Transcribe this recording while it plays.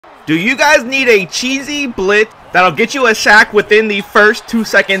Do you guys need a cheesy blitz that'll get you a sack within the first 2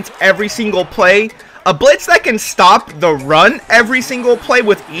 seconds every single play? A blitz that can stop the run every single play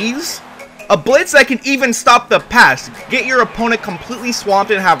with ease? A blitz that can even stop the pass, get your opponent completely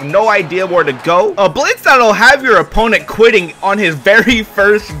swamped and have no idea where to go? A blitz that'll have your opponent quitting on his very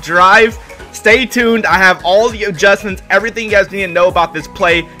first drive? Stay tuned, I have all the adjustments, everything you guys need to know about this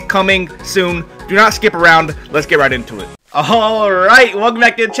play coming soon. Do not skip around, let's get right into it. Alright, welcome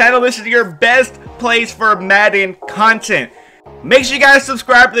back to the channel. This is your best place for Madden content. Make sure you guys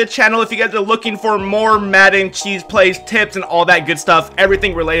subscribe to the channel if you guys are looking for more Madden cheese plays, tips, and all that good stuff,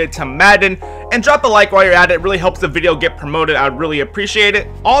 everything related to Madden. And drop a like while you're at it, it really helps the video get promoted. I'd really appreciate it.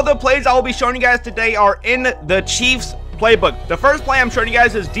 All the plays I will be showing you guys today are in the Chiefs playbook. The first play I'm showing you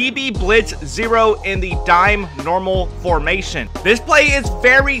guys is DB Blitz 0 in the dime normal formation. This play is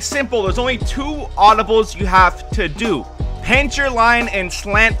very simple. There's only two audibles you have to do. Pinch your line and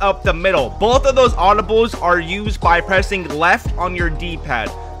slant up the middle. Both of those audibles are used by pressing left on your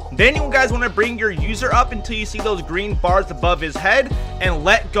D-pad. Then you guys want to bring your user up until you see those green bars above his head and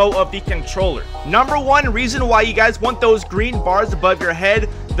let go of the controller. Number one reason why you guys want those green bars above your head,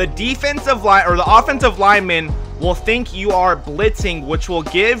 the defensive line or the offensive lineman will think you are blitzing, which will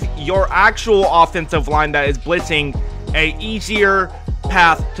give your actual offensive line that is blitzing a easier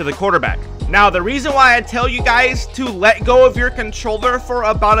path to the quarterback. Now, the reason why I tell you guys to let go of your controller for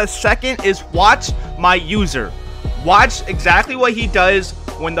about a second is watch my user. Watch exactly what he does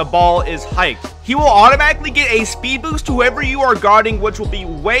when the ball is hiked. He will automatically get a speed boost to whoever you are guarding, which will be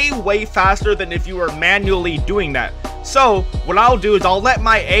way faster than if you were manually doing that. So, what I'll do is I'll let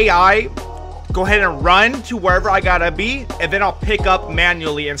my AI go ahead and run to wherever I gotta be, and then I'll pick up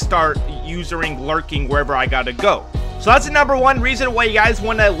manually and start using lurking wherever I gotta go. So that's the number one reason why you guys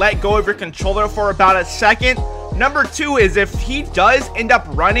want to let go of your controller for about a second. Number two is if he does end up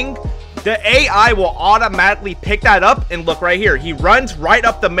running, the AI will automatically pick that up, and look right here. He runs right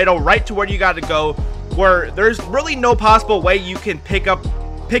up the middle, right to where you got to go, where there's really no possible way you can pick up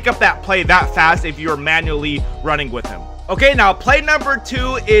that play that fast if you're manually running with him. Okay, now play number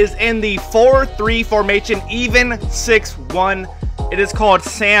two is in the 4-3 formation, even 6-1. It is called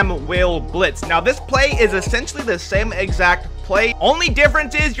Sam Will Blitz. Now, this play is essentially the same exact play. Only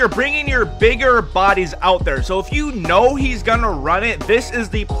difference is you're bringing your bigger bodies out there. So if you know he's gonna run it, this is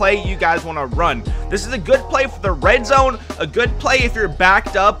the play you guys want to run. This is a good play for the red zone, a good play if you're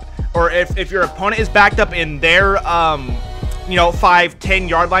backed up, or if your opponent is backed up in their 5-10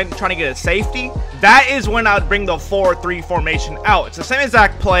 yard line trying to get a safety. That is when I would bring the 4-3 formation out. It's the same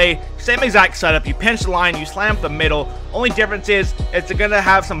exact play, same exact setup. You pinch the line, you slam up the middle. Only difference is it's gonna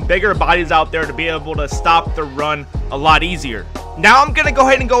have some bigger bodies out there to be able to stop the run a lot easier. Now I'm gonna go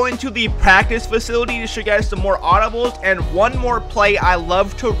ahead and go into the practice facility to show you guys some more audibles and one more play I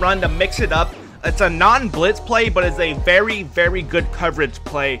love to run to mix it up. It's a non-blitz play, but it's a very good coverage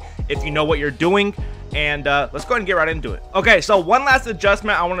play if you know what you're doing. And let's go ahead and get right into it. Okay, so one last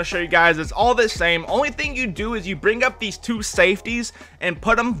adjustment I want to show you guys. It's all the same. Only thing you do is you bring up these two safeties and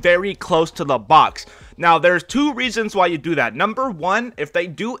put them very close to the box. Now, there's two reasons why you do that. Number one, if they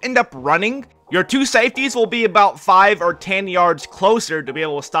do end up running, your two safeties will be about 5 or 10 yards closer to be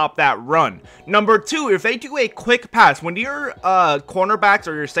able to stop that run. Number two, if they do a quick pass, when your cornerbacks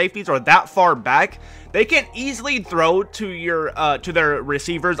or your safeties are that far back, they can easily throw to their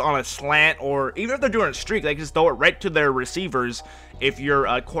receivers on a slant, or even if they're doing a streak, they can just throw it right to their receivers if your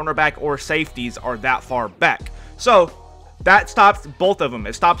cornerback or safeties are that far back. So that stops both of them.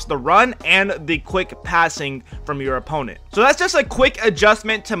 It stops the run and the quick passing from your opponent. So that's just a quick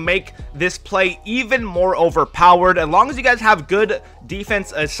adjustment to make this play even more overpowered. As long as you guys have good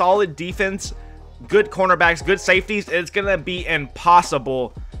defense, a solid defense, good cornerbacks, good safeties, it's gonna be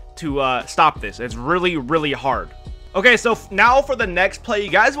impossible to stop this. It's really hard. Okay, so now for the next play, you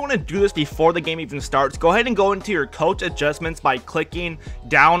guys want to do this before the game even starts. Go ahead and go into your coach adjustments by clicking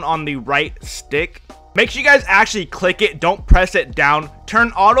down on the right stick. Make sure you guys actually click it, don't press it down.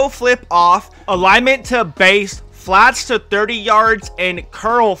 Turn auto flip off, alignment to base, flats to 30 yards, and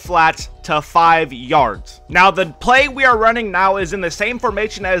curl flats to 5 yards. Now, the play we are running now is in the same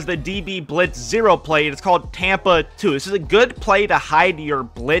formation as the DB Blitz 0 play. It's called Tampa 2. This is a good play to hide your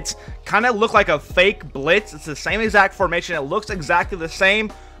blitz. Kind of look like a fake blitz. It's the same exact formation. It looks exactly the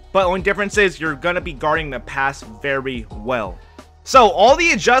same, but the only difference is you're going to be guarding the pass very well. So all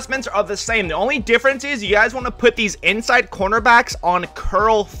the adjustments are the same. The only difference is you guys want to put these inside cornerbacks on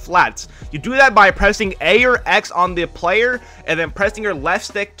curl flats. You do that by pressing A or X on the player and then pressing your left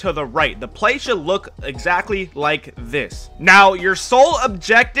stick to the right. The play should look exactly like this. Now, your sole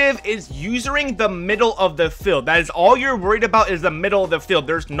objective is using the middle of the field. That is all you're worried about, is the middle of the field.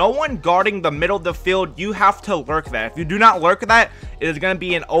 There's no one guarding the middle of the field. You have to lurk that. If you do not lurk that, it is going to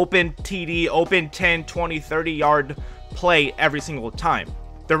be an open TD, open 10, 20, 30 yard play every single time.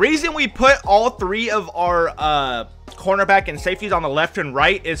 The reason we put all three of our cornerback and safeties on the left and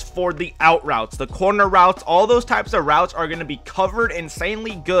right is for the out routes, the corner routes. All those types of routes are going to be covered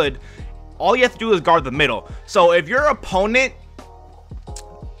insanely good. All you have to do is guard the middle. So if your opponent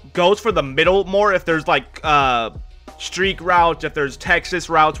goes for the middle more, if there's like streak routes, if there's Texas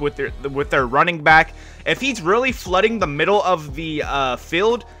routes with their running back, if he's really flooding the middle of the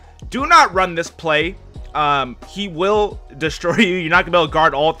field, do not run this play. He will destroy you. You're not gonna be able to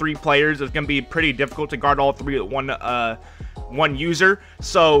guard all three players. It's gonna be pretty difficult to guard all three with one user.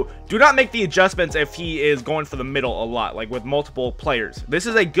 So do not make the adjustments if he is going for the middle a lot, like with multiple players. This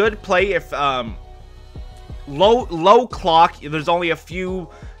is a good play if low clock, there's only a few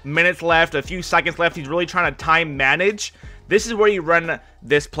minutes left, a few seconds left, he's really trying to time manage. This is where you run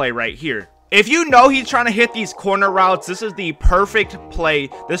this play right here. If you know he's trying to hit these corner routes, this is the perfect play.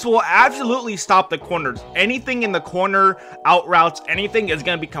 This will absolutely stop the corners. Anything in the corner, out routes, anything is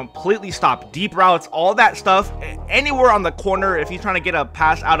going to be completely stopped. Deep routes, all that stuff, anywhere on the corner, if he's trying to get a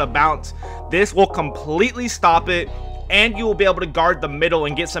pass out of bounds, this will completely stop it. And you will be able to guard the middle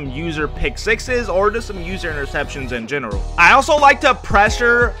and get some user pick sixes or just some user interceptions in general. I also like to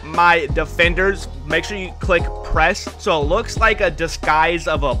pressure my defenders. Make sure you click press so it looks like a disguise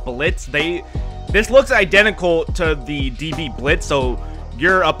of a blitz. This looks identical to the DB blitz, so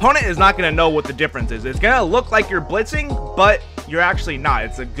your opponent is not going to know what the difference is. It's going to look like you're blitzing, but you're actually not.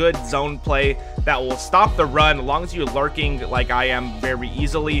 It's a good zone play that will stop the run as long as you're lurking like I am very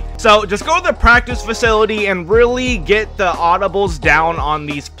easily. So just go to the practice facility and really get the audibles down on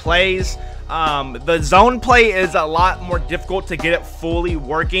these plays. The zone play is a lot more difficult to get it fully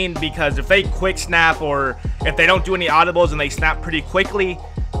working, because if they quick snap or if they don't do any audibles and they snap pretty quickly,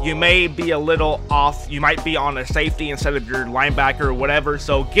 you may be a little off. You might be on a safety instead of your linebacker or whatever.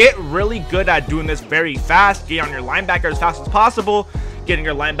 So get really good at doing this very fast. Get on your linebacker as fast as possible, getting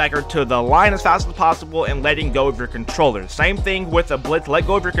your linebacker to the line as fast as possible, and letting go of your controller. Same thing with a blitz. Let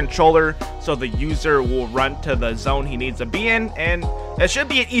go of your controller so the user will run to the zone he needs to be in, and it should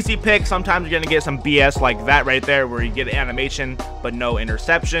be an easy pick. Sometimes you're going to get some BS like that right there where you get an animation but no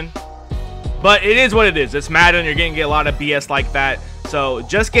interception. But it is what it is. It's Madden. You're going to get a lot of BS like that. So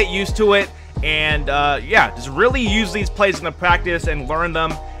just get used to it. And yeah, just really use these plays in the practice and learn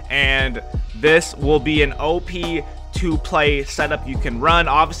them. And this will be an OP two-play setup you can run.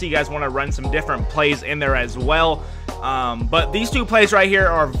 Obviously, you guys want to run some different plays in there as well. But these two plays right here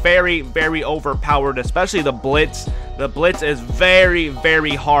are very, very overpowered, especially the blitz. The blitz is very,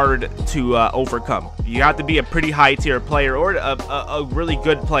 very hard to overcome. You have to be a pretty high tier player or a really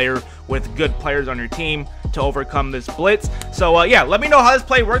good player with good players on your team to overcome this blitz. So yeah, let me know how this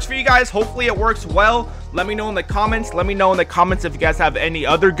play works for you guys. Hopefully it works well. Let me know in the comments. Let me know in the comments if you guys have any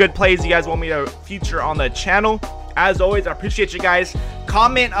other good plays you guys want me to feature on the channel. As always, I appreciate you guys.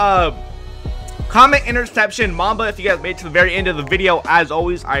 Comment interception Mamba if you guys made it to the very end of the video. As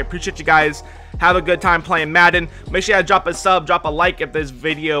always, I appreciate you guys. Have a good time playing Madden. Make sure you guys drop a sub, drop a like if this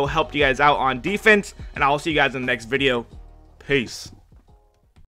video helped you guys out on defense, and I'll see you guys in the next video. Peace.